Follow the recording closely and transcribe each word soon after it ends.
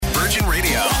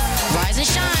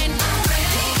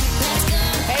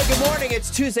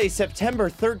Tuesday, September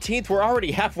 13th. We're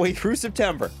already halfway through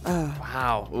September.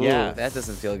 Wow. Ooh, Yeah. that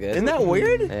doesn't feel good. Isn't that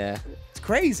weird? Yeah. It's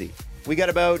crazy. We got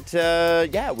about,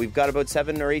 we've got about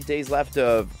 7 or 8 days left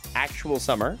of actual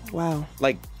summer. Wow.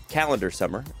 Like calendar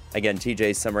summer. Again,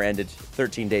 TJ's summer ended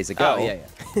 13 days ago. Oh, yeah.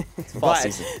 It's fall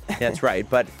season. That's right.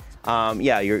 But,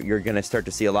 you're going to start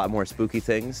to see a lot more spooky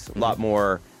things, a lot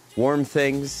more warm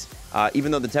things,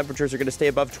 even though the temperatures are going to stay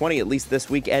above 20 at least this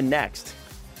week and next.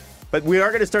 But we are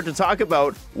going to start to talk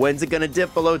about when's it going to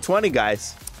dip below 20,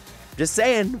 guys. Just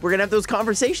saying, we're going to have those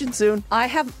conversations soon. I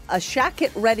have a shacket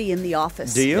ready in the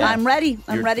office. Do you? I'm ready.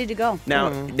 I'm You're- ready to go. Now,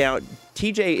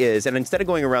 TJ is, and instead of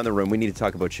going around the room, we need to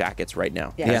talk about shackets right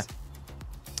now. Yes.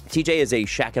 TJ is a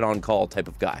shacket on call type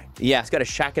of guy. Yeah. He's got a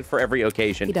shacket for every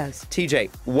occasion. He does. TJ,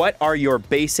 what are your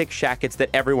basic shackets that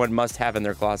everyone must have in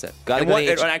their closet? Gotta And go what,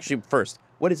 to H- and actually, first,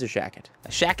 what is a shacket? A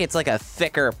shacket's like a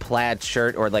thicker plaid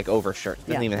shirt or like overshirt. It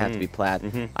doesn't Yeah. even have to be plaid.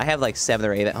 Mm-hmm. I have like 7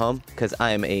 or 8 at home because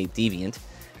I'm a deviant.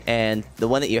 And the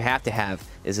one that you have to have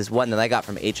is this one that I got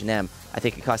from H&M. I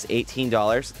think it costs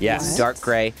 $18. Yes. It's dark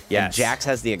gray. Yes. And Jax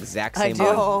has the exact I same do.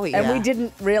 one. Oh, And yeah. we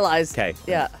didn't realize. Okay.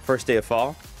 Yeah. First day of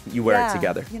fall, you wear it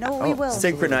together. You know, we will.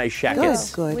 Synchronized Good.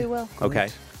 shackets. Good. We will. Okay.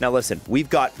 Now listen, we've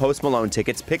got Post Malone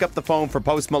tickets. Pick up the phone for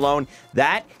Post Malone.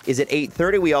 That is at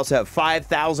 8:30. We also have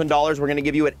 $5,000 we're going to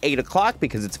give you at 8 o'clock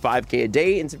because it's 5K a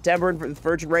day in September in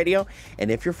Virgin Radio. And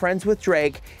if you're friends with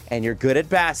Drake and you're good at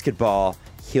basketball,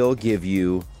 he'll give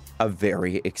you a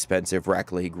very expensive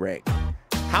rec league ring.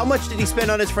 How much did he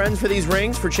spend on his friends for these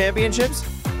rings for championships?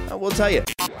 We'll tell you.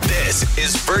 This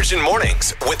is Virgin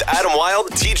Mornings with Adam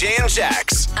Wilde, TJ, and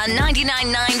Jax. On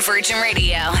 99.9 Virgin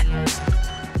Radio.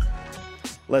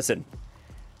 Listen,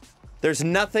 there's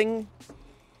nothing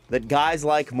that guys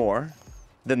like more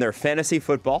than their fantasy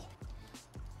football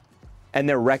and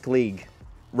their rec league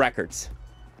records.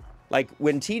 Like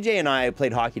when TJ and I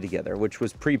played hockey together, which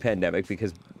was pre-pandemic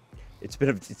because it's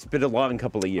been a long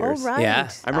couple of years. Oh, right. Yeah.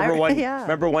 I remember yeah.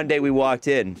 remember one day we walked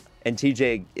in and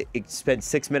TJ spent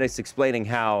 6 minutes explaining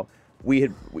how he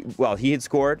had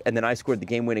scored and then I scored the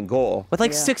game-winning goal. With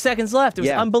like 6 seconds left. It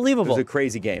was unbelievable. It was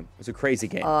a crazy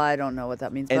game. Oh, I don't know what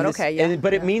that means, And but this- okay, yeah.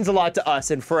 But it means a lot to us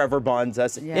and forever bonds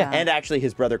us. Yeah. And actually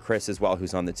his brother Chris as well,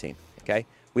 who's on the team. Okay?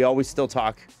 We always still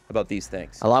talk about these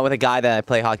things. Along with a guy that I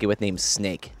play hockey with named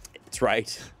Snake. That's right.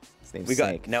 His name's We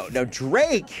Snake. got now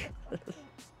Drake.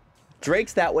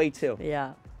 Drake's that way too.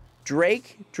 Yeah.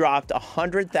 Drake dropped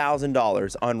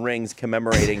 $100,000 on rings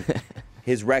commemorating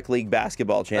his rec league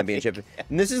basketball championship.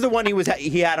 And this is the one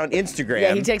he had on Instagram.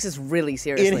 Yeah, he takes this really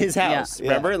seriously. in his house. Yeah.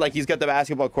 Remember? Like he's got the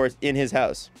basketball court in his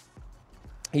house.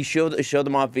 He showed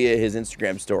them off via his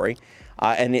Instagram story.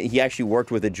 And he actually worked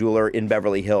with a jeweler in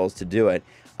Beverly Hills to do it.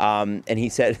 And he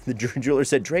said, the jeweler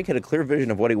said, Drake had a clear vision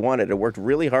of what he wanted and worked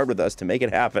really hard with us to make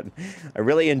it happen. I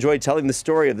really enjoyed telling the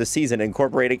story of the season,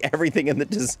 incorporating everything in the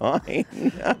design.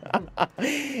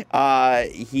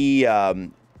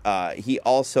 He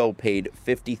also paid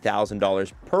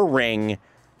 $50,000 per ring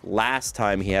last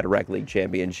time he had a rec league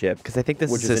championship. Because I think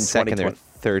this which is in his second or 2020.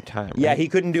 third time. Yeah, right? he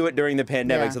couldn't do it during the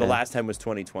pandemic, Yeah. so the last time was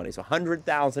 2020. So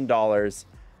 $100,000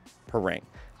 per ring.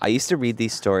 I used to read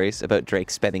these stories about Drake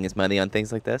spending his money on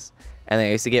things like this, and I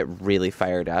used to get really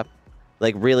fired up.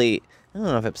 Like, really, I don't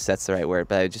know if upset's the right word,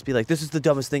 but I would just be like, this is the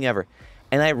dumbest thing ever.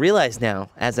 And I realize now,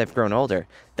 as I've grown older,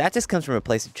 that just comes from a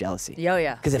place of jealousy. Oh,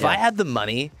 yeah. Because if I had the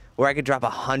money where I could drop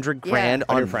 $100 grand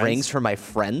On your on friends? rings for my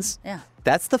friends, Yeah.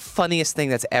 that's the funniest thing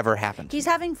that's ever happened. He's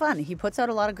having fun. He puts out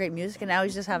a lot of great music, and now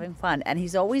he's just having fun. And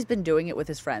he's always been doing it with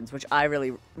his friends, which I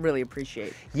really, really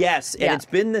appreciate. Yes, and Yeah. it's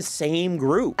been the same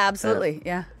group. Absolutely,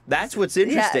 yeah. That's what's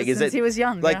interesting. is since that he was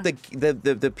young, Like yeah.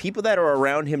 the people that are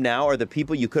around him now are the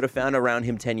people you could have found around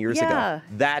him 10 years Yeah. ago.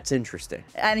 That's interesting.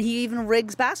 And he even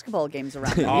rigs basketball games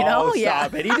around him, you Oh, know? stop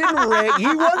Yeah. it. He didn't rig. He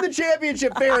won the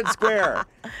championship fair and square.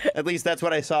 At least that's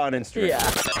what I saw on Instagram. Yeah.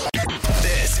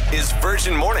 This is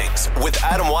Virgin Mornings with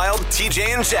Adam Wilde,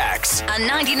 TJ, and Jax. On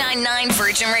 99.9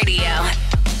 Virgin Radio.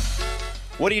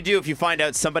 What do you do if you find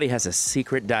out somebody has a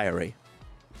secret diary?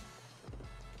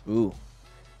 Ooh.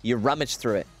 You rummage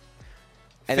through it.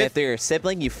 And Fif- if they're your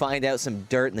sibling, you find out some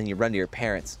dirt, and then you run to your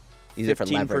parents. Use it for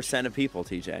leverage. 15% of people,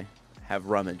 TJ, have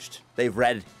rummaged. They've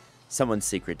read someone's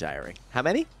secret diary. How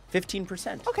many?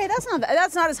 15%. Okay,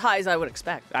 that's not as high as I would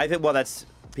expect. I think, well, that's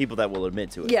people that will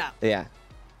admit to it. Yeah. Yeah.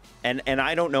 And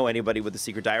I don't know anybody with a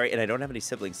secret diary, and I don't have any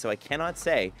siblings, so I cannot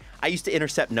say. I used to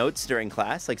intercept notes during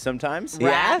class, like sometimes.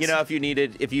 Yeah? You know,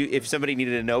 if somebody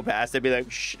needed a note pass, they'd be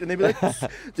like, shh, and they'd be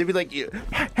like,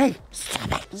 hey,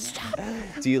 stop.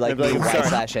 Do you like I'd be like, the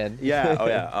sorry. /N? Yeah. Oh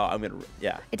yeah. Oh, I'm gonna.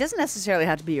 Yeah. It doesn't necessarily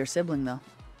have to be your sibling, though.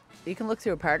 You can look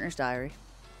through a partner's diary.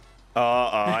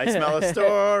 I smell a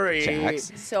story.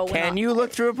 Jax. So when Can you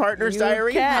look through a partner's You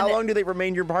diary? can. How long do they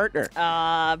remain your partner?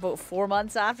 About 4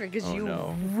 months after, because you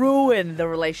no. ruined the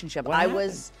relationship. What I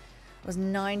happened? was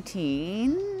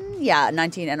 19. Yeah,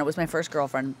 19, and it was my first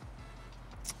girlfriend.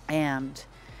 And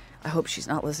I hope she's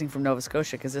not listening from Nova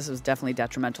Scotia, because this was definitely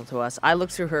detrimental to us. I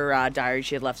looked through her diary.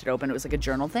 She had left it open. It was like a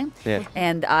journal thing. Yeah.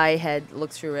 And I had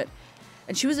looked through it.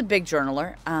 And she was a big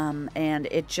journaler. And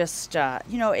it just,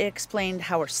 it explained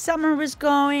how her summer was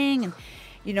going and,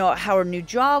 how her new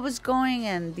job was going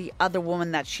and the other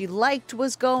woman that she liked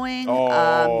was going.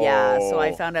 Yeah, so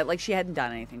I found out, like, she hadn't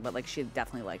done anything, but, like, she had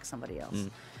definitely liked somebody else.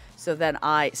 So then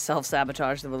I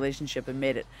self-sabotaged the relationship and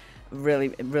made it really,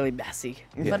 really messy.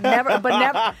 But never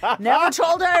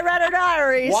told her I read her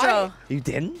diary. Why? So You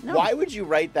didn't? Why would you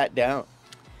write that down?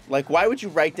 Like, why would you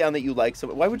write down that you like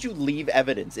somebody? Why would you leave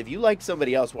evidence? If you like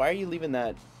somebody else, why are you leaving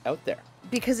that out there?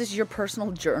 because it's your personal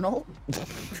journal.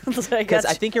 Because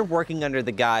I think you're working under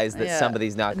the guise that Yeah.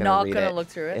 somebody's not going Not to read gonna it. look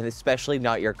through it. And especially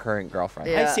not your current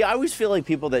girlfriend. Yeah. I always feel like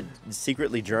people that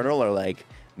secretly journal are like,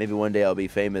 maybe one day I'll be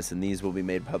famous and these will be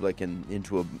made public and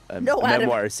into a No, Adam.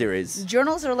 memoir series.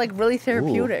 Journals are like really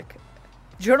therapeutic.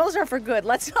 Journals are for good.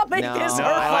 Let's not make No, this I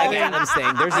hurtful. like Adam's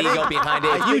saying. There's ego behind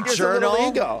it. If you There's a little journal,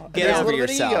 ego. get There's a over little bit of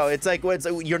yourself. ego. It's like,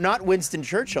 you're not Winston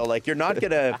Churchill. Like, you're not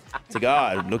gonna. It's like,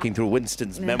 I'm looking through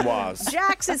Winston's memoirs.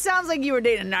 Jax, it sounds like you were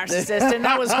dating a narcissist, and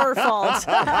that was her fault.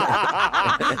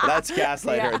 That's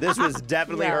gaslight her. Yeah. This was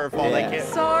definitely Yeah. her fault. I Yeah. can't.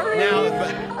 Sorry. Now,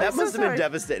 but I'm that so must have been sorry.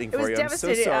 devastating It for was you.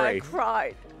 devastating. I'm so sorry. I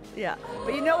cried. Yeah.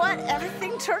 But you know what?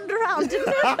 Everything turned around,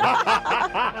 didn't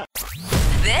it?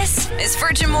 This is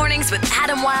Virgin Mornings with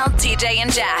Adam Wilde, TJ,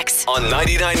 and Jax. On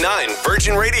 99.9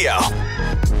 Virgin Radio.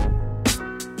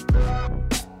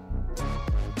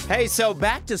 Hey, so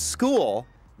back to school.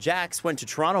 Jax went to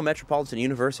Toronto Metropolitan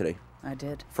University, I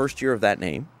did. first year of that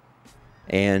name,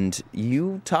 and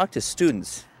you talked to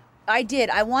students. I did.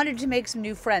 I wanted to make some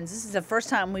new friends. This is the first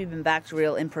time we've been back to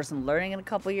real in-person learning in a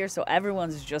couple of years, so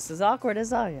everyone's just as awkward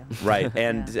as I am. Right,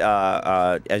 and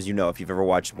as you know, if you've ever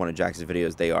watched one of Jax's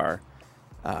videos,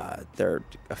 they're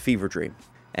a fever dream,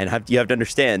 and you have to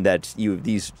understand that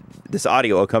this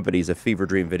audio accompanies a fever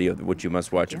dream video, which you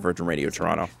must watch at Virgin Radio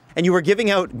Toronto. And you were giving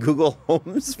out Google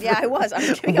Homes. Yeah, I was.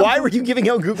 Giving out Why were you giving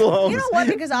out Google Homes? You know what?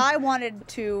 Because I wanted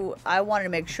to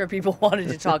make sure people wanted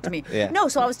to talk to me. Yeah. No,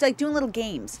 so I was like doing little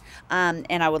games, and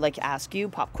I would like ask you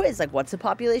pop quiz, like what's the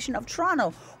population of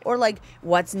Toronto, or like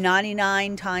what's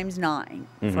 99 times 9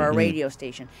 for a radio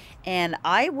station, and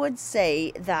I would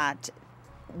say that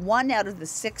 1 out of the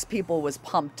 6 people was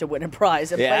pumped to win a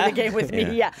prize and Yeah? play the game with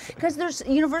me. Yeah, because there's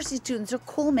university students. They're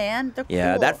cool, man. They're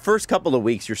Yeah, cool. that first couple of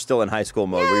weeks, you're still in high school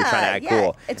mode where you're trying to act Yeah,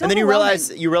 cool, it's and then you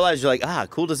overwhelming. realize you're like,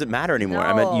 cool doesn't matter anymore.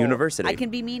 I'm at No, university. I can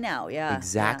be me now. Yeah,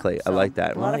 Exactly. yeah. I So, like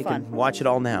that. A lot of you fun. can watch it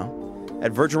all now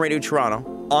at Virgin Radio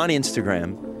Toronto on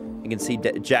Instagram. You can see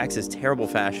Jax's terrible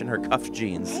fashion, her cuffed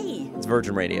jeans. Hey. It's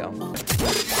Virgin Radio.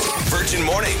 Virgin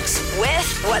Mornings.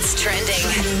 With What's Trending.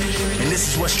 And this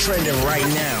is what's trending right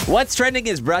now. What's Trending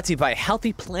is brought to you by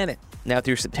Healthy Planet. Now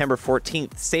through September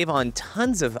 14th, save on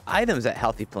tons of items at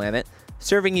Healthy Planet,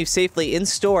 serving you safely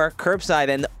in-store, curbside,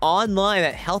 and online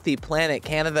at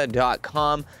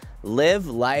healthyplanetcanada.com. Live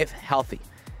life healthy.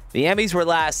 The Emmys were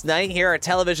last night. Here are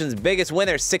television's biggest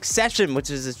winners, Succession, which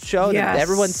is a show that Yes.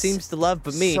 everyone seems to love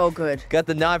but me. So good. Got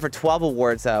the nod for 12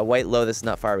 awards. White Lotus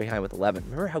not far behind with 11.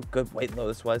 Remember how good White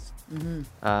Lotus was?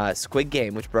 Mm-hmm. Squid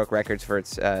Game, which broke records for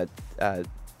its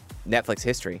Netflix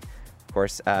history, of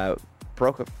course,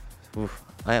 broke. Oof,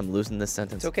 I am losing this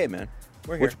sentence. It's okay, man.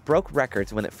 We're here. Which broke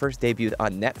records when it first debuted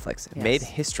on Netflix. It Yes. made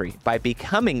history by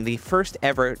becoming the first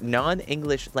ever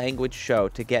non-English language show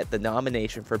to get the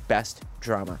nomination for Best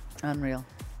Drama. Unreal.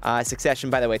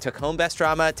 Succession, by the way, took home Best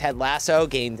Drama. Ted Lasso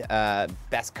gained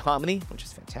Best Comedy, which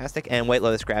is fantastic. And White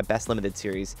Lotus grabbed Best Limited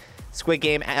Series. Squid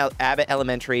Game, Abbott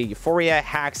Elementary, Euphoria,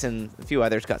 Hacks, and a few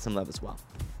others got some love as well.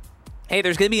 Hey,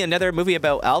 there's going to be another movie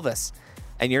about Elvis.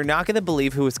 And you're not going to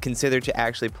believe who was considered to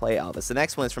actually play Elvis. The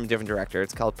next one is from a different director.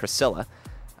 It's called Priscilla.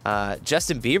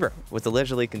 Justin Bieber was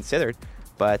allegedly considered,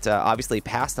 but obviously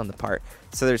passed on the part.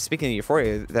 So they're speaking of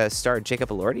Euphoria, the star Jacob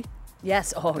Elordi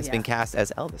Yes. Oh, has yeah. been cast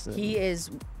as Elvis. He is,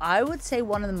 I would say,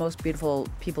 one of the most beautiful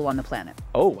people on the planet.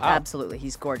 Oh, wow. Absolutely.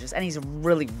 He's gorgeous. And he's a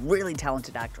really, really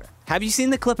talented actor. Have you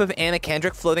seen the clip of Anna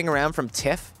Kendrick floating around from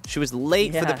TIFF? She was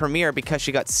late for the Yeah. premiere because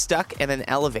she got stuck in an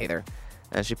elevator.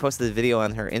 And she posted the video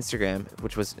on her Instagram,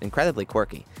 which was incredibly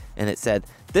quirky. And it said,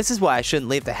 "This is why I shouldn't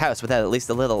leave the house without at least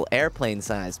a little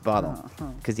airplane-sized bottle.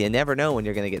 Because you never know when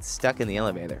you're going to get stuck in the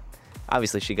elevator."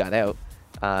 Obviously, she got out.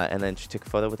 And then she took a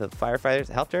photo with the firefighters,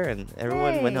 helped her, and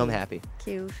everyone went home happy.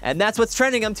 Cute. And that's what's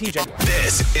trending. I'm TJ.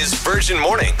 This is Virgin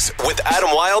Mornings with Adam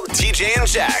Wilde, TJ, and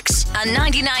Jax. On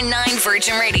 99.9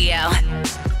 Virgin Radio.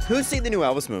 Who's seen the new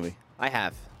Elvis movie? I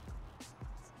have.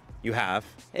 You have.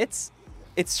 It's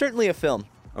certainly a film.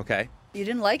 Okay. You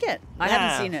didn't like it? I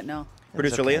haven't seen it, no.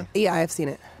 Producer okay. Leah? Yeah, I've seen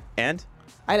it. And?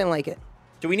 I didn't like it.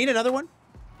 Do we need another one?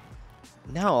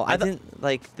 No, I didn't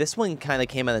like this one. Kind of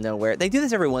came out of nowhere. They do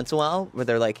this every once in a while, where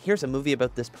they're like, "Here's a movie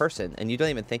about this person," and you don't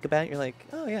even think about it. You're like,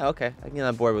 "Oh yeah, okay, I can get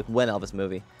on board with one Elvis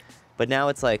movie." But now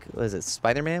it's like, what is it,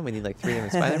 Spider-Man? We need like 3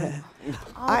 different Spider-Man.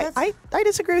 I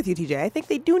disagree with you, TJ. I think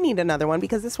they do need another one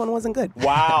because this one wasn't good.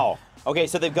 Wow. Okay,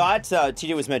 so they've got,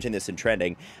 TJ was mentioning this in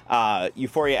trending,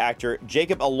 Euphoria actor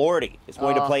Jacob Elordi is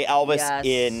going to play Elvis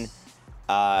in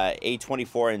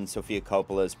A24 and Sofia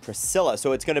Coppola's Priscilla.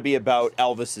 So it's going to be about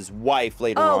Elvis's wife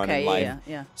later on in life.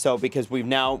 Yeah. So because we've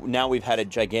we've had a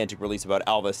gigantic release about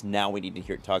Elvis, now we need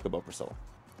to talk about Priscilla.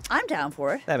 I'm down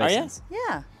for it. That makes Are ya? sense.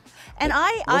 Yeah. And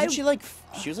I Wasn't she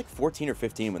was like 14 or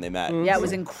 15 when they met? yeah, it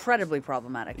was incredibly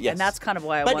problematic. Yes. And that's kind of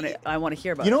why But I want to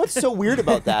hear about You know it. what's so weird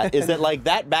about that is that like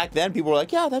that back then people were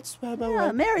like, yeah, that's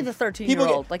Yeah, marry the 13-year-old.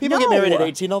 people Like, people no. get married at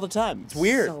 18 all the time. It's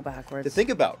weird. So backwards. to think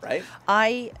about, right?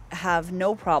 I have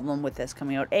no problem with this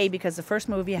coming out. A, because the first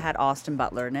movie had Austin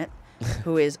Butler in it,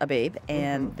 who is a babe,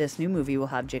 and this new movie will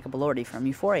have Jacob Elordi from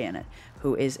Euphoria in it,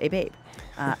 who is a babe.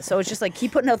 So it's just like,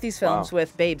 keep putting out these films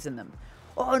with babes in them.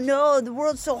 Oh no, the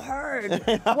world's so hard.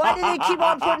 Why do they keep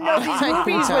on putting out these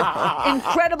movies with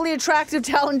incredibly attractive,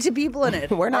 talented people in it?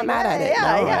 We're not mad at it. Yeah,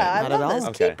 No, yeah. I not at love all. this.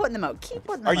 Okay. Keep putting them out. Keep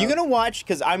putting them Are out. you gonna watch?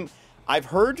 Because I've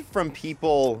heard from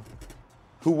people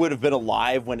who would have been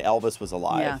alive when Elvis was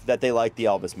alive Yeah. that they liked the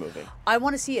Elvis movie. I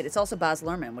want to see it. It's also Baz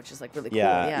Luhrmann, which is like really cool.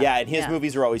 Yeah, and his Yeah.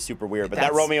 movies are always super weird. But that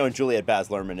That's- Romeo and Juliet Baz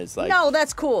Luhrmann is like No,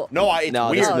 that's cool. it's No, weird.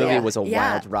 this movie yeah. was a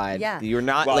Yeah. wild ride. Yeah. You're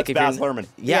not Well, like it's if Baz you're, Luhrmann.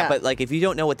 Yeah, Yeah. but like if you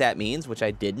don't know what that means, which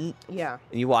I didn't, Yeah.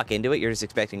 and you walk into it, you're just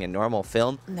expecting a normal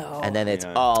film. No. And then it's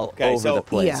Yeah. all Okay, over so, the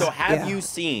place. Yeah. So have Yeah. you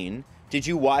seen? Did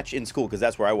you watch in school? Because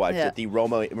that's where I watched Yeah. it. The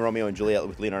Romeo and Juliet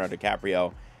with Leonardo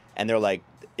DiCaprio, and they're like,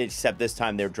 except this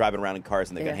time they're driving around in cars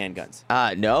and they got Yeah.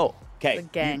 handguns. No. Okay, The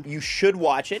gang. You should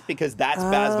watch it because that's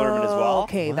Baz Luhrmann as well.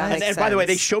 okay, that and, makes and by the way,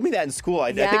 they sense. showed me that in school.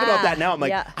 I think about that now. I'm like,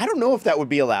 Yeah. I don't know if that would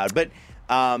be allowed, but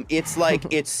it's like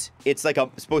it's like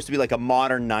supposed to be like a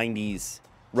modern '90s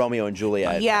Romeo and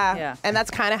Juliet. Yeah. Yeah. And that's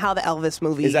kind of how the Elvis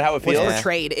movie Is that how it was feels?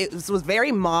 portrayed. It was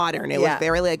very modern. It Yeah. was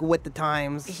very like with the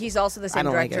times. He's also the I same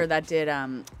don't like director it. that did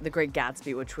The Great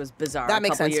Gatsby, which was bizarre. That a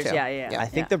makes couple sense, years. too. Yeah. I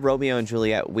think the Romeo and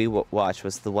Juliet we watched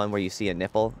was the one where you see a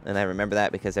nipple, and I remember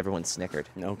that because everyone snickered.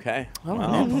 Okay.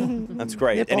 Wow. That's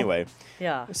great. Anyway,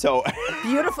 Yeah. so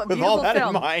Beautiful, with beautiful all that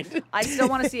film. in mind, I still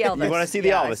want to see Elvis. you want to see the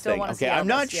Yeah, I Elvis still thing? wanna see Okay, I'm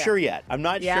not Elvis, yeah. sure yet. I'm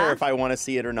not Yeah? sure if I want to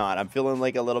see it or not. I'm feeling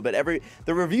like a little bit.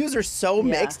 The reviews are so Yeah.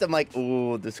 mixed. I'm like,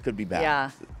 ooh, this could be bad.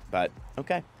 Yeah. But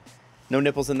okay, no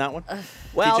nipples in that one.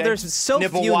 Well, TJ? there's so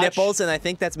Nipple few watch? nipples, and I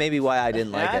think that's maybe why I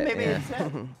didn't like it. Maybe Yeah. it's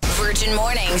it. Virgin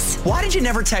Mornings. Why did you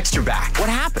never text her back? What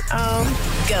happened?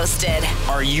 Ghosted.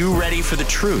 Are you ready for the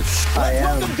truth?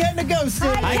 Welcome, getting a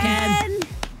ghosted.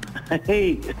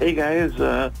 Hey guys,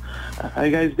 how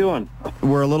you guys doing?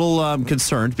 We're a little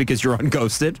concerned because you're on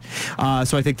Ghosted,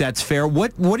 so I think that's fair.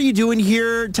 What are you doing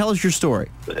here? Tell us your story.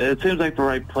 It seems like the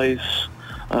right place,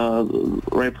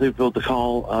 right people to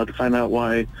call to find out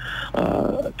why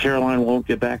Caroline won't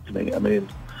get back to me. I mean,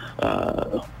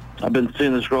 I've been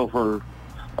seeing this girl for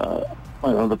I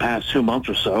don't know, the past 2 months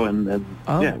or so, and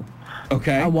yeah.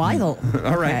 Okay. A while.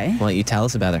 All right. Why don't you tell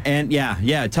us about her? And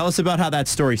yeah, tell us about how that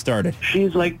story started.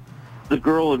 She's like the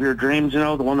girl of your dreams, you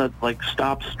know, the one that like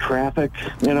stops traffic,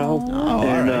 you know,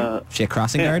 and She a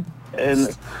crossing guard?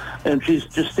 and she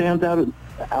just stands out in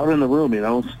the room, you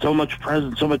know, so much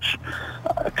presence, so much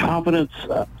confidence.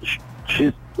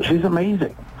 She's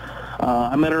amazing.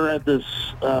 I met her at this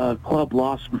club,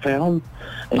 Lost and Found,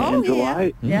 in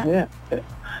July. Yeah.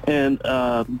 And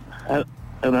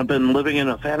I've been living in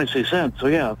a fantasy since. So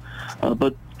yeah,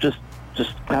 but just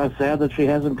kind of sad that she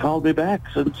hasn't called me back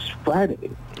since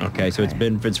Friday. Okay, so it's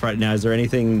been since Friday. Now, is there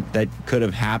anything that could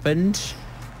have happened,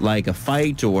 like a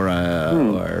fight or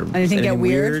or Anything get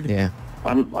weird? Yeah.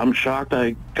 I'm shocked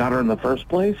I got her in the first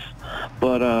place,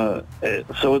 but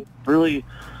so it really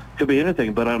could be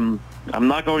anything. But I'm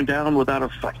not going down without a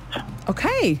fight.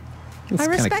 Okay. I kinda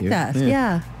respect cute. that.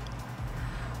 Yeah.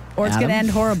 Or it's going to Adam? end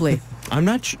horribly. I'm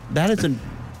not sure. That is an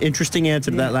interesting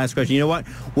answer to that last question. You know what?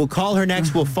 We'll call her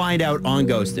next. We'll find out on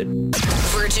Ghosted.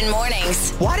 Virgin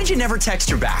Mornings. Why did you never text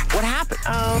her back? What happened?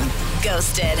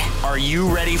 Ghosted. Are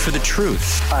you ready for the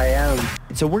truth?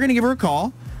 So we're going to give her a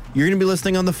call. You're going to be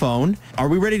listening on the phone. Are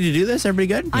we ready to do this? Everybody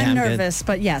good? I'm I'm good. nervous,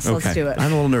 but yes, let's do it.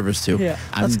 I'm a little nervous too. Yeah.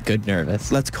 I'm good nervous.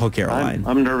 Let's call Caroline.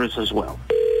 I'm nervous as well.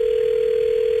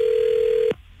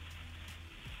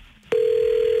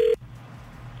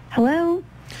 Hello?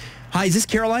 Hi, is this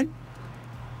Caroline?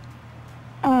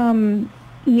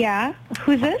 Yeah.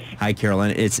 Who's this? Hi,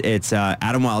 Caroline. It's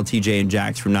Adam Wilde, TJ, and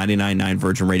Jax from 99.9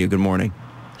 Virgin Radio. Good morning.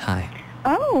 Hi.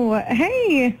 Oh,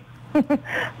 hey.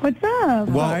 What's up?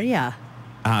 Well, How are ya?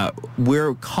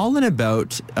 We're calling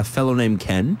about a fellow named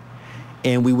Ken,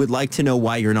 and we would like to know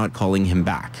why you're not calling him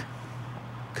back.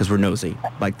 Because we're nosy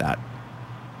like that.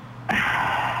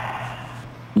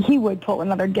 He would pull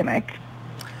another gimmick.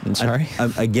 I'm sorry.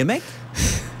 A gimmick?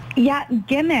 Yeah,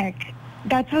 gimmick.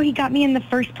 That's how he got me in the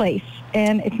first place,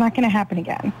 and it's not going to happen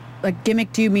again. Like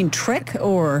gimmick, do you mean trick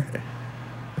or?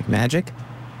 Like magic?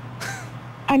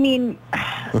 I mean,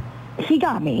 he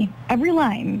got me. Every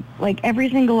line, like every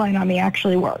single line on me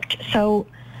actually worked. So,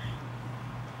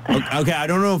 Okay, I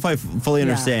don't know if I fully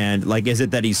understand. Like, is it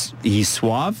that he's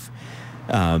suave?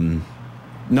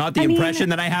 Not the I mean- impression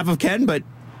that I have of Ken, but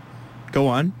go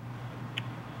on.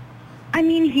 I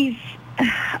mean, he's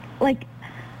like,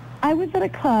 I was at a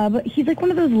club. He's like one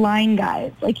of those line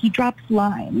guys. Like, he drops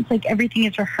lines. Like, everything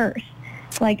is rehearsed.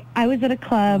 Like, I was at a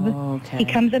club. Okay. He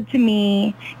comes up to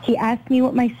me. He asks me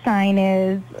what my sign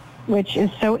is, which is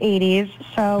so 80s.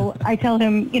 So I tell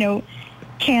him,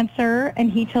 Cancer,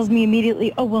 and he tells me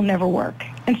immediately, oh, we'll never work,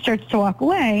 and starts to walk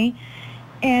away.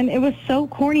 And it was so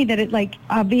corny that it, like,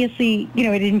 obviously,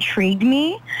 it intrigued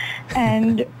me.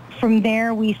 And from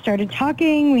there, we started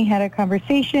talking. We had a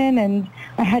conversation, and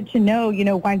I had to know,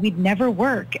 why we'd never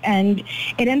work. And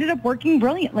it ended up working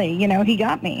brilliantly. He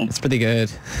got me. It's pretty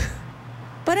good.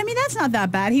 But I mean, that's not that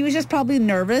bad. He was just probably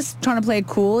nervous, trying to play it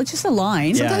cool. It's just a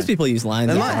line. Sometimes people use lines.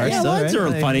 And in bars lines still,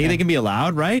 are right? funny. Like, They can be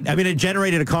allowed, right? I mean, it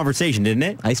generated a conversation, didn't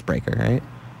it? Icebreaker, right?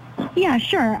 Yeah,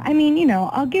 sure. I mean,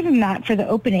 I'll give him that for the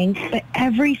opening, but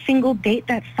every single date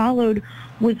that followed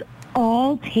was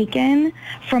all taken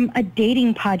from a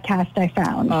dating podcast I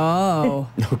found. Oh.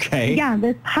 Okay. Yeah,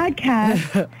 this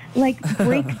podcast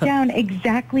breaks down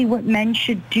exactly what men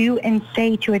should do and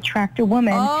say to attract a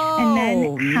woman, and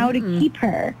then how to keep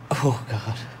her. Oh,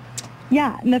 God.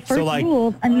 Yeah, and the first like-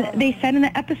 rule, and they said in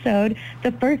the episode,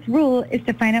 the first rule is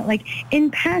to find out,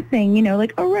 in passing,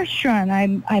 like a restaurant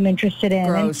I'm interested in.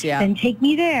 Gross, and yeah. Then take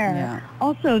me there. Yeah.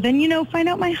 Also, then, find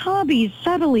out my hobbies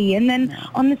subtly. And then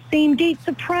on the same date,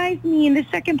 surprise me. And the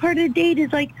second part of the date is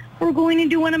we're going to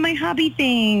do one of my hobby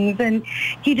things. And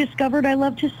he discovered I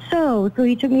love to sew. So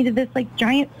he took me to this,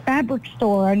 giant fabric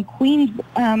store on Queen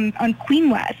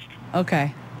West.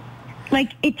 Okay.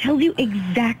 It tells you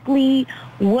exactly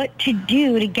what to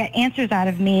do to get answers out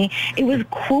of me. It was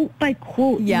quote by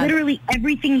quote, literally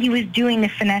everything he was doing to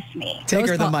finesse me. Take Those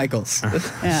her the Michaels.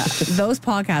 Yeah. Those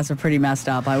podcasts are pretty messed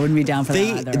up. I wouldn't be down for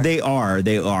that either. They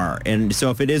are. And so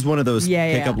if it is one of those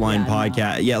pickup line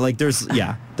podcasts,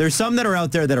 there's some that are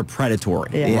out there that are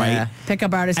predatory, right?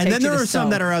 Pickup artists. And take then you there to are some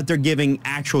sew. that are out there giving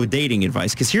actual dating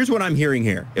advice. Because here's what I'm hearing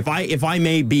here. If I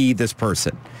may be this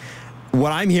person,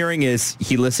 what I'm hearing is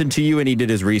he listened to you and he did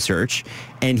his research,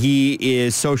 and he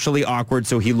is socially awkward,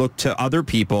 so he looked to other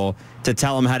people to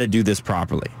tell him how to do this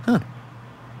properly. Huh.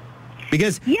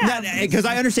 Because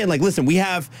I understand, listen, we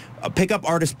have pickup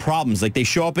artist problems. They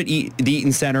show up at the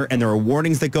Eaton Center, and there are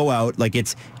warnings that go out.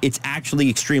 It's actually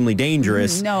extremely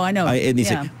dangerous. No, I know.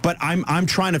 But I'm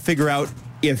trying to figure out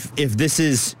if this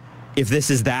is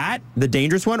that, the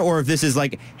dangerous one, or if this is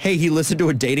hey, he listened to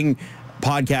a dating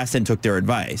podcast and took their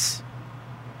advice.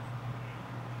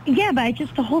 Yeah, but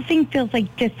the whole thing feels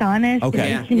dishonest.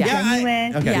 Okay. And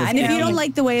disingenuous. Okay. Yeah, and if you don't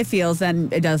like the way it feels, then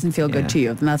it doesn't feel good to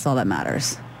you, and that's all that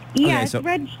matters. Yeah, Okay, it's so- a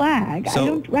red flag.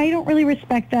 so- I don't really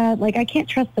respect that. I can't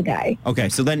trust the guy. Okay,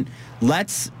 so then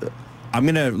let's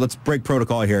break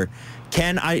protocol here.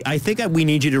 Ken, I think we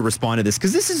need you to respond to this,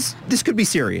 because this could be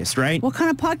serious, right? What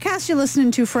kind of podcast you listening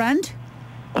to, friend?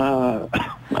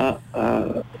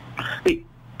 Hey,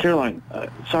 Caroline,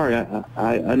 sorry,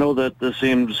 I know that this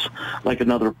seems like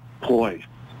another ploy.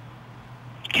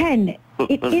 Ken, it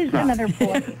But is it's not. another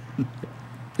ploy.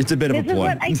 It's a bit of This a is ploy.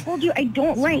 what I told you I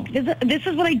don't like. This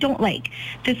is what I don't like.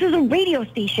 This is a radio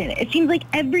station. It seems like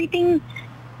everything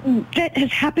that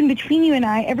has happened between you and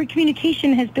I, every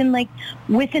communication has been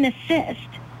with an assist.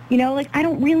 I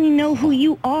don't really know who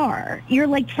you are. You're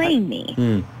playing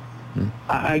me.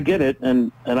 I get it,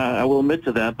 and I will admit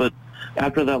to that, but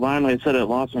after that line I said at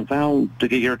Lost and Found to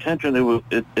get your attention,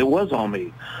 it was on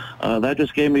me. That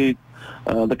just gave me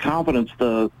the confidence,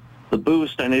 the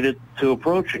boost I needed to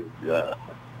approach you.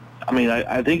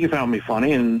 I think you found me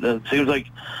funny, and it seems like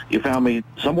you found me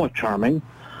somewhat charming.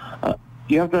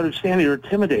 you have to understand you're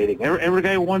intimidating. Every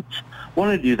guy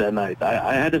wanted you that night.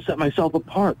 I had to set myself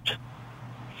apart.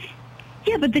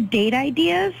 Yeah, but the date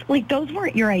ideas, like, those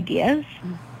weren't your ideas.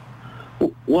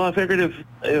 Well, I figured if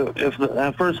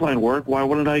that first line worked, why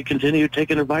wouldn't I continue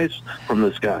taking advice from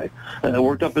this guy? It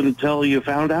worked up until you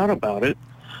found out about it.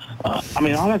 I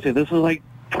mean, honestly, this is like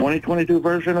 2022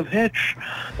 version of Hitch,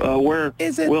 where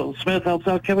Will Smith helps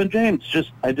out Kevin James.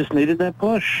 I just needed that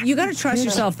push. You got to trust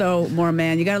yourself, though, more,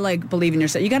 man. You got to, like, believe in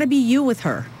yourself. You got to be you with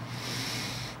her.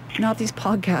 Not these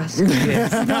podcasts.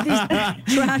 Not these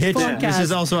trash Hitch, podcasts. this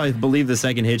is also, I believe, the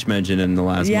second Hitch mention in the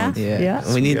last month.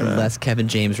 Yeah. We need less Kevin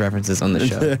James references on the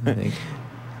show, I think.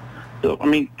 So, I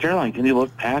mean, Caroline, can you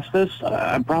look past this?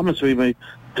 I promise to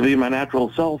be my natural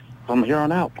self from here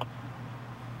on out.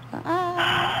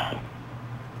 I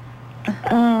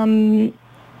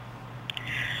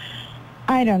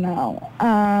don't know.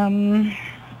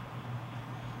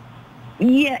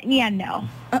 No.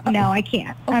 No, I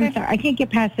can't. Okay. I'm sorry. I can't get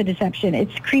past the deception.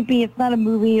 It's creepy. It's not a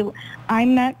movie.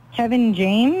 I'm not Kevin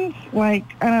James. Like,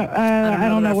 I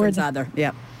don't know words either.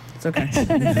 Yeah. It's okay.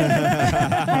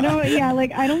 I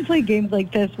don't play games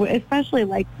like this, especially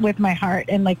like with my heart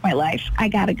and like my life. I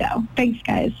gotta go. Thanks,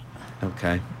 guys.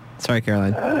 Okay. Sorry,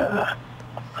 Caroline. I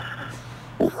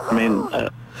mean,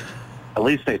 at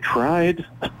least they tried.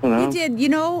 You know? You did. You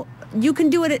know, you can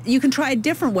do it. You can try a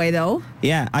different way, though.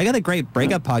 Yeah, I got a great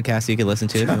breakup podcast you could listen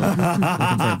to if you want looking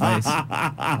for advice.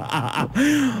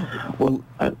 Well,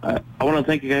 I want to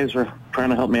thank you guys for trying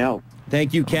to help me out.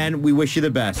 Thank you, Ken. We wish you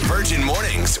the best. Virgin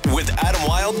Mornings with Adam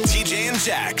Wilde, TJ, and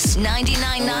Jax.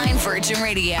 99.9 Virgin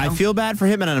Radio. I feel bad for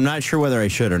him, and I'm not sure whether I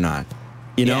should or not.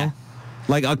 You know?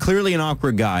 Like, clearly an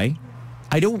awkward guy.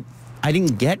 I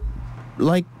didn't get,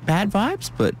 like, bad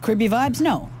vibes, but... Creepy vibes?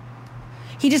 No.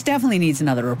 He just definitely needs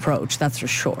another approach, that's for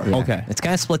sure. Yeah. Okay. It's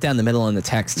kind of split down the middle in the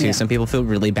text, too. Yeah. Some people feel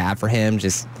really bad for him,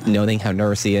 just knowing how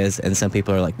nervous he is, and some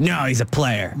people are like, no, he's a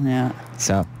player. Yeah.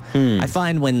 So, I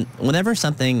find whenever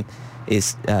something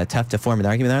is tough to form an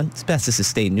argument on, it's best to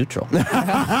stay neutral. That's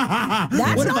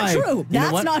not true.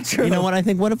 That's not true. You know what I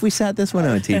think? What if we sat this one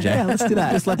out, TJ? Yeah, let's do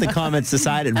that. Just let the comments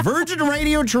decide at Virgin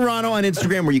Radio Toronto on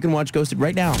Instagram, where you can watch Ghosted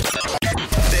right now.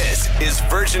 This is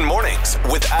Virgin Mornings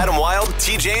with Adam Wilde,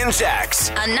 TJ, and Jax.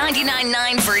 On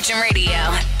 99.9 Virgin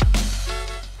Radio.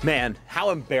 Man, how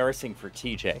embarrassing for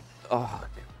TJ. Oh,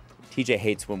 TJ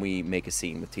hates when we make a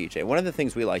scene with TJ. One of the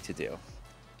things we like to do,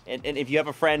 and if you have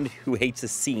a friend who hates a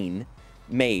scene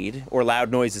made or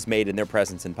loud noises made in their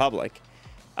presence in public,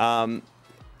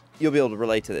 you'll be able to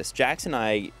relate to this. Jax and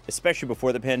I, especially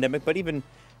before the pandemic, but even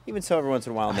so every once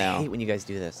in a while now. I hate when you guys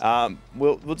do this.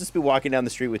 We'll just be walking down the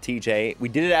street with TJ. We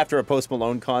did it after a Post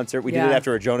Malone concert. We did it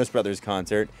after a Jonas Brothers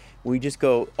concert. We just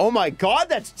go, oh my God,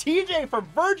 that's TJ from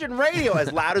Virgin Radio,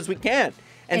 as loud as we can.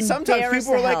 And sometimes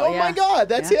people are like, oh my God,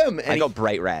 that's him. And I go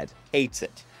bright red. Hates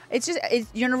it. It's just,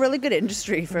 you're in a really good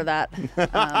industry for that.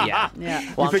 Yeah.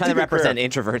 Well, I'm trying to represent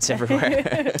introverts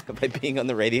everywhere by being on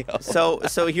the radio. So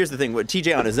here's the thing. With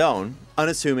TJ on his own,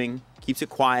 unassuming, keeps it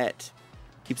quiet,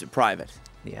 keeps it private.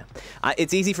 Yeah.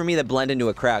 It's easy for me to blend into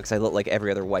a crowd because I look like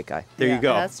every other white guy. There you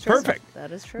go. That's true. Perfect.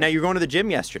 That is true. Now, you're going to the gym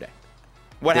yesterday.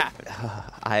 What happened?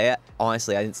 I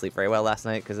didn't sleep very well last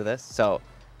night because of this. So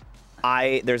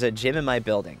there's a gym in my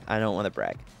building. I don't want to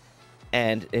brag.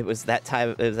 And it was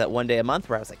that one day a month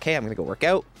where I was like, hey, I'm going to go work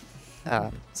out.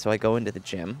 So I go into the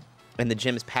gym, and the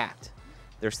gym is packed.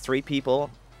 There's 3 people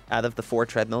out of the 4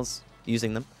 treadmills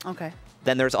using them. Okay.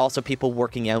 Then there's also people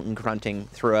working out and grunting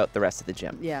throughout the rest of the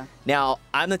gym. Yeah. Now,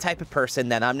 I'm the type of person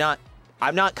that I'm not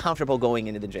comfortable going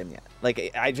into the gym yet. Like,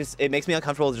 it makes me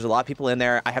uncomfortable. There's a lot of people in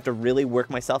there. I have to really work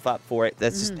myself up for it.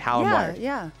 That's just how I'm wired.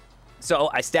 Yeah. So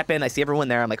I step in, I see everyone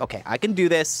there. I'm like, okay, I can do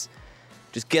this.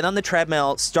 Just get on the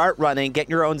treadmill, start running, get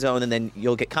in your own zone, and then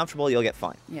you'll get comfortable, you'll get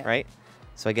fine, right?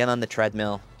 So I get on the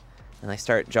treadmill, and I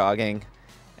start jogging,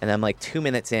 and I'm like 2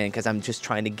 minutes in because I'm just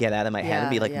trying to get out of my head and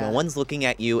be like, no one's looking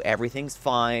at you, everything's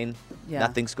fine,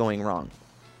 nothing's going wrong.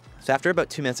 So after about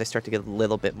 2 minutes, I start to get a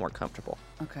little bit more comfortable.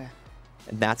 Okay.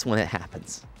 And that's when it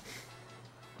happens.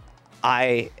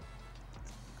 I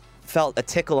felt a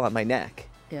tickle on my neck.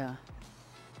 Yeah.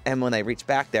 And when I reached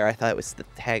back there, I thought it was the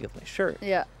tag of my shirt.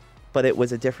 Yeah. But it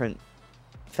was a different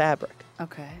fabric.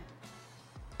 Okay.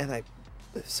 And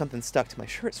something stuck to my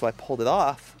shirt, so I pulled it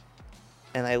off,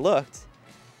 and I looked,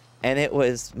 and it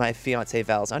was my fiancée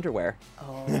Val's underwear.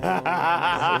 Oh. It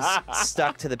was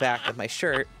stuck to the back of my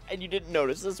shirt. And you didn't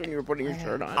notice this when you were putting your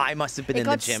shirt on? I must have been in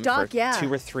the gym for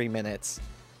 2 or 3 minutes,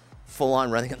 full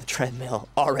on running on the treadmill,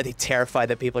 already terrified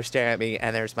that people are staring at me,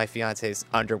 and there's my fiancé's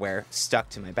underwear stuck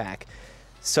to my back.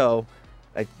 So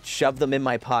I shoved them in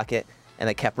my pocket, and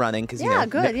I kept running because,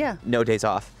 good, no days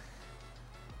off.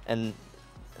 And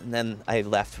then I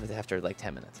left after like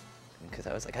 10 minutes because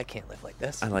I was like, I can't live like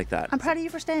this. I like that. I'm proud of you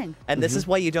for staying. And this is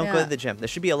why you don't go Yeah. to the gym. There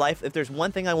should be a life. If there's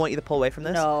one thing I want you to pull away from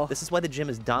this, this is why the gym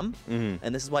is dumb,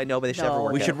 and this is why nobody should ever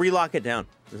work We out. should relock it down.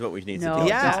 Is what we need to No, do.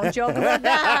 don't joke about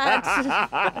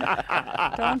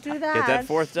that. Don't do that. Get that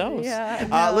fourth dose. Yeah,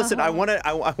 no. Listen, I wanted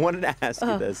to ask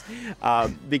you this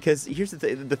because here's the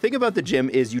thing. The thing about the gym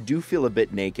is you do feel a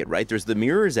bit naked, right? There's the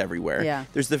mirrors everywhere. Yeah.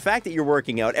 There's the fact that you're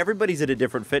working out. Everybody's at a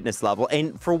different fitness level,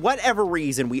 and for whatever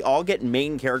reason, we all get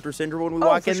main character syndrome when we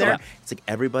walk for in there. sure. It's like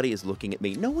everybody is looking at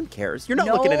me. No one cares. You're not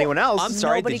No, looking at anyone else. I'm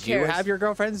sorry, Nobody did you cares. have your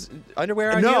girlfriend's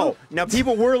underwear on you? No. Now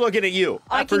people were looking at you.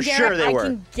 For sure they were. I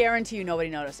can guarantee you nobody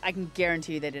noticed. I can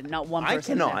guarantee you they did. Not one I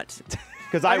person did. cannot.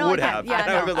 Because I know would I can. have. Yeah, I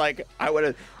would have been I would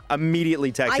have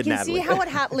immediately texted I can Natalie. see how it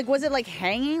happened. Like, was it like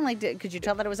hanging? Like, could you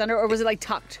tell that it was under, or was it like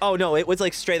tucked? Oh, no, it was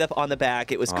like straight up on the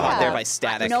back. It was caught there by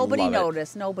static. Nobody Love it.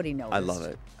 noticed. Nobody noticed. I love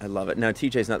it. I love it. Now,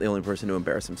 TJ's not the only person to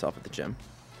embarrass himself at the gym.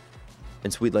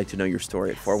 And so we'd like to know your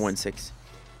story at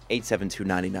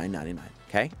 416-872-9999,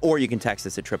 okay? Or you can text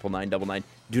us at 99999.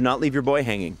 Do not leave your boy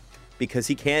hanging because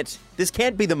this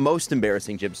can't be the most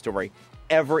embarrassing gym story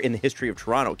ever in the history of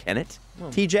Toronto, can it?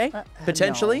 TJ,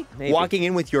 potentially? no. Maybe. Walking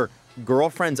in with your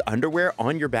girlfriend's underwear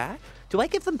on your back? Do I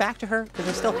give them back to her? Because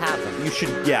I still have them. You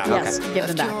should, yeah. Yes, Okay. give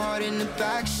them back.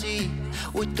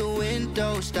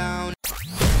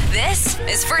 This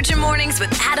is Virgin Mornings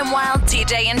with Adam Wilde,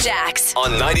 TJ, and Jax.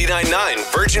 On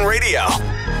 99.9 Virgin Radio.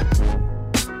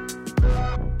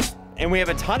 And we have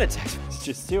a ton of text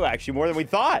messages too, actually, more than we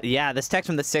thought. Yeah, this text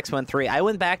from the 613. I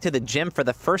went back to the gym for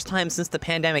the first time since the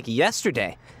pandemic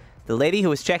yesterday. The lady who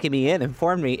was checking me in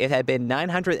informed me it had been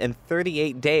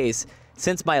 938 days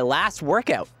since my last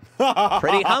workout.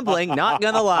 Pretty humbling, not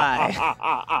gonna lie.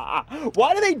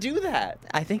 Why do they do that?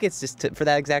 I think it's just for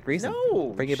that exact reason.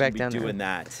 No, bring it back down. doing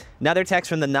there. that. Another text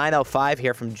from the 905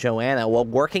 here from Joanna. While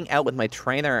working out with my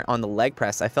trainer on the leg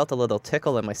press, I felt a little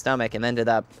tickle in my stomach and ended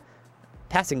up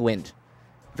passing wind.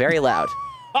 Very loud.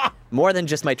 More than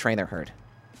just my trainer heard.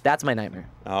 That's my nightmare.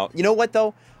 Oh, you know what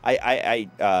though?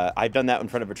 I've done that in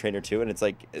front of a trainer too, and it's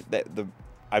like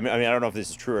I mean, I don't know if this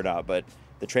is true or not, but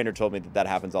the trainer told me that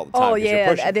happens all the time. Oh 'cause you're yeah,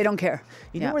 pushing. they don't care.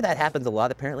 You know where that happens a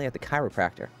lot? Apparently at the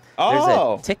chiropractor. Oh.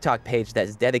 There's a TikTok page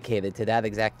that's dedicated to that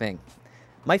exact thing.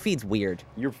 My feed's weird.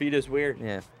 Your feed is weird.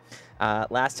 Yeah.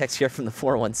 Last text here from the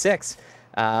 416.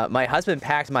 My husband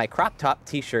packed my crop top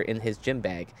t-shirt in his gym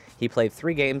bag. He played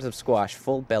 3 games of squash,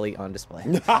 full belly on display.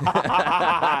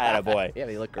 Attaboy. Yeah,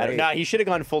 he looked great. No, he should have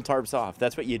gone full tarps off.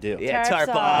 That's what you do. Yeah, Tarps tarp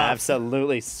off. off.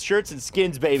 Absolutely. Shirts and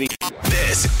skins, baby.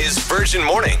 This is Virgin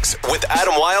Mornings with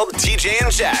Adam Wilde, TJ,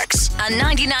 and Jax. On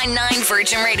 99.9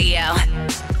 Virgin Radio.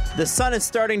 The sun is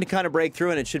starting to kind of break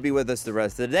through, and it should be with us the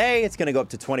rest of the day. It's going to go up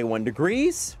to 21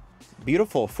 degrees.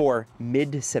 Beautiful for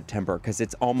mid-September because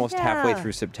it's almost halfway Yeah.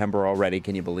 through September already.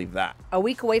 Can you believe that? A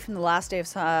week away from the last day of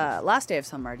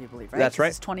summer, do you believe? Right? That's right.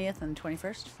 It's 20th and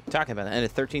 21st. Talking about that, and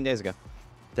it's 13 days ago.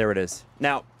 There it is.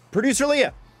 Now, producer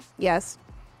Leah, Yes.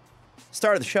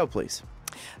 start of the show, please.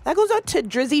 That goes out to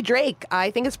Drizzy Drake.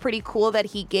 I think it's pretty cool that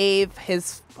he gave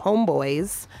his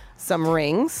homeboys some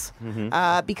rings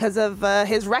because of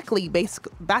his rec league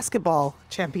basketball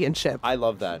championship. I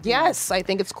love that. Yes, I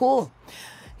think it's cool.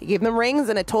 He gave them rings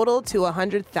and it totaled to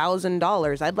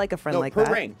 $100,000. I'd like a friend No, like per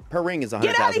that. ring. Per ring is $100,000.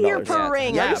 Get out of here, per Yeah.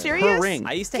 ring. Yeah, Are you serious? Per ring.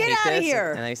 I used to Get hate outta this,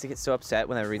 here. and I used to get so upset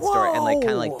when I read the story and like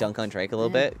kind of like dunk on Drake a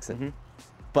little bit.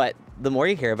 But the more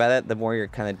you hear about it, the more you're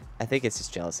kind of. I think it's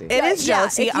just jealousy. It is Yeah,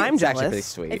 jealousy. if you- I'm It's actually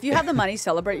jealous. pretty sweet. If you have the money,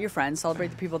 celebrate your friends, celebrate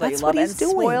the people that That's you love, what and he's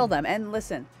doing. spoil them. And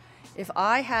listen, if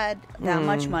I had that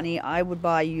much money, I would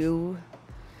buy you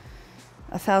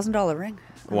a $1,000 ring.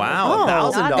 Wow, Oh.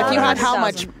 $1,000. If you had how 100,000,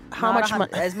 much- how not much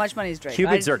 100 mon- as much money as Drake.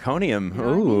 Cubic zirconium.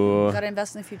 Ooh. Got to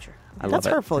invest in the future. I love That's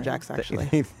it. hurtful, Jax,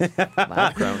 actually.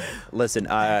 Loud crone. Listen,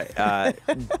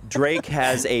 Drake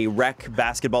has a rec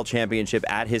basketball championship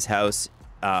at his house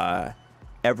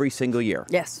every single year.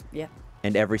 Yes. Yeah.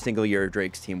 And every single year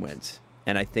Drake's team wins.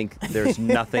 And I think there's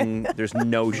there's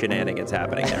no shenanigans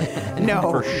happening there. No.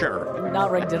 For sure.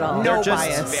 Not rigged at all. No They're just,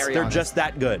 bias. they're just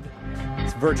that good.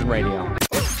 It's Virgin Radio.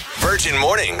 Virgin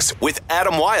Mornings with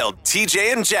Adam Wilde,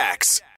 TJ, and Jax.